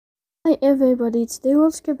Hi everybody, today we'll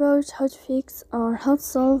talk about how to fix or how to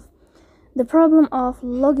solve the problem of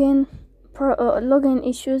login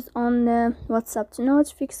issues on WhatsApp. To know how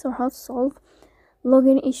to fix or how to solve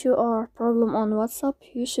login issue or problem on WhatsApp,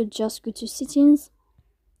 you should just go to settings.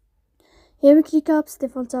 Here we click apps,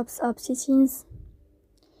 default apps, app settings.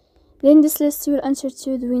 Then this list will enter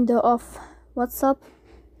to the window of WhatsApp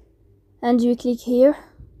and you click here.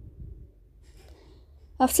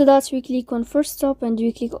 After that we click on first stop and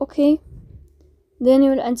we click OK. Then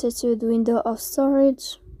you will enter to the window of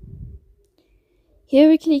storage. Here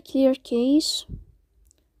we click clear cache.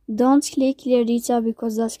 Don't click clear data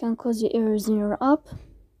because that can cause you errors in your app.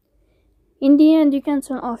 In the end, you can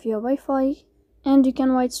turn off your Wi-Fi and you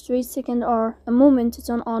can wait 3 seconds or a moment to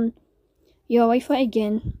turn on your Wi-Fi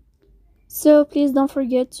again. So please don't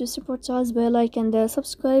forget to support us by like and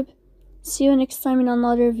subscribe. See you next time in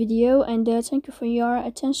another video, and thank you for your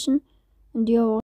attention and your